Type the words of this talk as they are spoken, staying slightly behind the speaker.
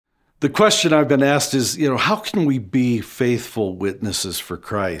The question I've been asked is, how can we be faithful witnesses for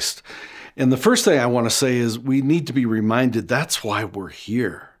Christ? And the first thing I want to say is we need to be reminded that's why we're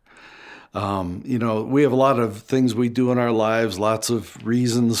here. We have a lot of things we do in our lives, lots of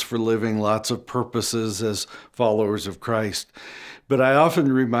reasons for living, lots of purposes as followers of Christ. But I often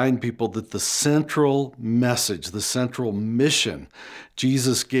remind people that the central message, the central mission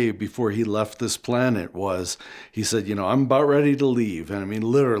Jesus gave before he left this planet was, he said, I'm about ready to leave. And I mean,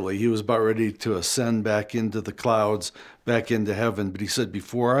 literally, he was about ready to ascend back into the clouds, back into heaven. But he said,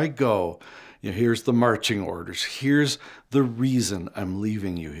 before I go, here's the marching orders. Here's the reason I'm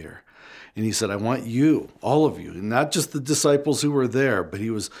leaving you here. And he said, I want you, all of you, and not just the disciples who were there, but he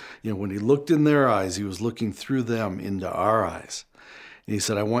was, when he looked in their eyes, he was looking through them into our eyes. And he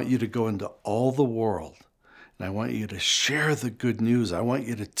said, I want you to go into all the world, and I want you to share the good news. I want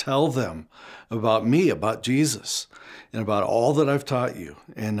you to tell them about me, about Jesus, and about all that I've taught you.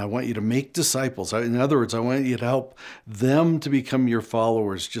 And I want you to make disciples. In other words, I want you to help them to become your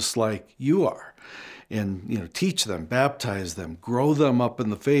followers just like you are. And, teach them, baptize them, grow them up in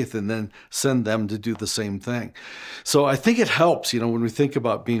the faith, and then send them to do the same thing. So I think it helps, when we think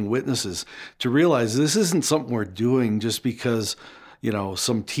about being witnesses, to realize this isn't something we're doing just because,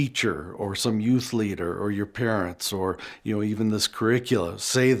 some teacher or some youth leader or your parents or, even this curricula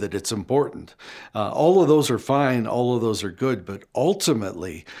say that it's important. All of those are fine. All of those are good. But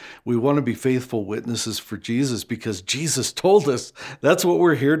ultimately, we want to be faithful witnesses for Jesus because Jesus told us that's what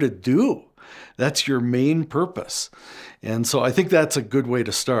we're here to do. That's your main purpose. And so I think that's a good way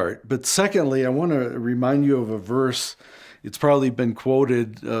to start. But secondly, I want to remind you of a verse. It's probably been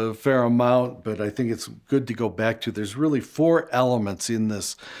quoted a fair amount, but I think it's good to go back to. There's really 4 elements in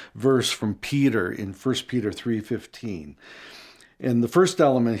this verse from Peter in 1 Peter 3:15. And the first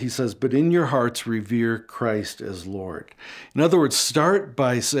element, he says, but in your hearts revere Christ as Lord. In other words, start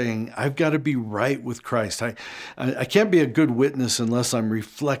by saying, I've got to be right with Christ. I can't be a good witness unless I'm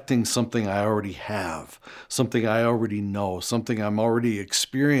reflecting something I already have, something I already know, something I'm already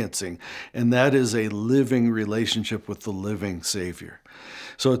experiencing. And that is a living relationship with the living Savior.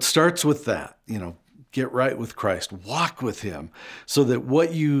 So it starts with that, get right with Christ, walk with him, so that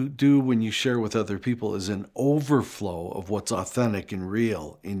what you do when you share with other people is an overflow of what's authentic and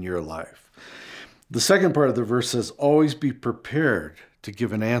real in your life. The second part of the verse says, always be prepared to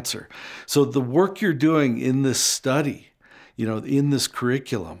give an answer. So the work you're doing in this study, in this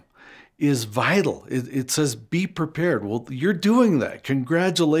curriculum, is vital. It says, be prepared. Well, you're doing that.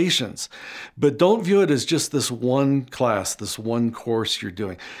 Congratulations. But don't view it as just this one class, this one course you're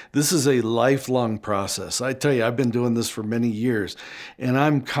doing. This is a lifelong process. I tell you, I've been doing this for many years, and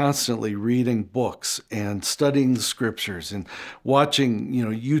I'm constantly reading books and studying the scriptures and watching,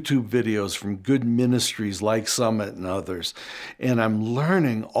 YouTube videos from good ministries like Summit and others. And I'm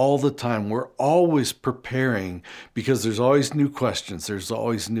learning all the time. We're always preparing because there's always new questions. There's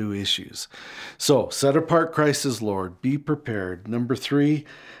always new issues. So set apart Christ as Lord. Be prepared. Number 3,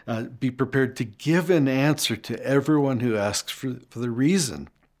 be prepared to give an answer to everyone who asks for the reason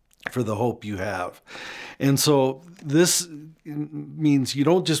for the hope you have. And so this means you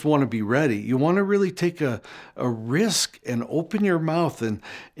don't just want to be ready. You want to really take a risk and open your mouth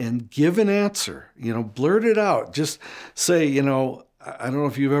and give an answer. Blurt it out. Just say, I don't know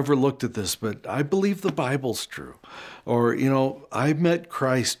if you've ever looked at this, but I believe the Bible's true. Or, I met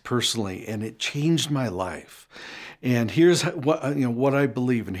Christ personally and it changed my life. And here's what I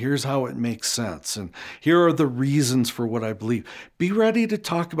believe, and here's how it makes sense. And here are the reasons for what I believe. Be ready to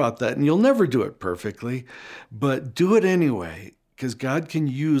talk about that. And you'll never do it perfectly, but do it anyway, because God can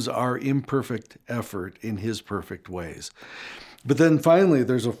use our imperfect effort in his perfect ways. But then finally,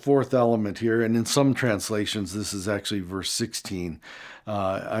 there's a 4th element here, and in some translations, this is actually verse 16.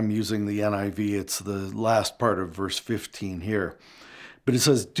 I'm using the NIV. It's the last part of verse 15 here. But it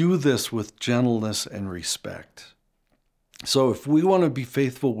says, do this with gentleness and respect. So if we want to be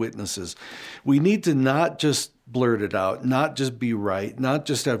faithful witnesses, we need to not just blurt it out, not just be right, not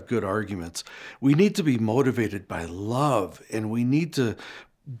just have good arguments. We need to be motivated by love, and we need to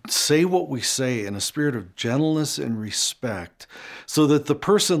say what we say in a spirit of gentleness and respect so that the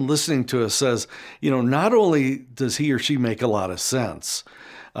person listening to us says, not only does he or she make a lot of sense,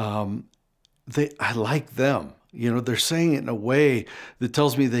 I like them. They're saying it in a way that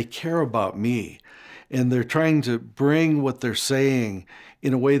tells me they care about me, and they're trying to bring what they're saying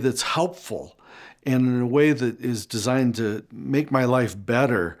in a way that's helpful and in a way that is designed to make my life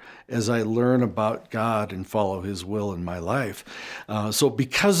better as I learn about God and follow his will in my life. So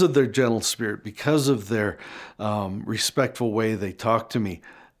because of their gentle spirit, because of their respectful way they talk to me,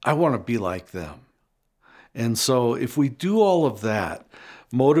 I want to be like them. And so if we do all of that,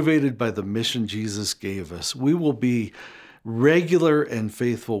 motivated by the mission Jesus gave us, we will be regular and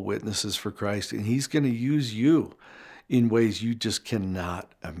faithful witnesses for Christ, and he's going to use you in ways you just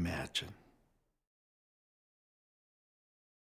cannot imagine.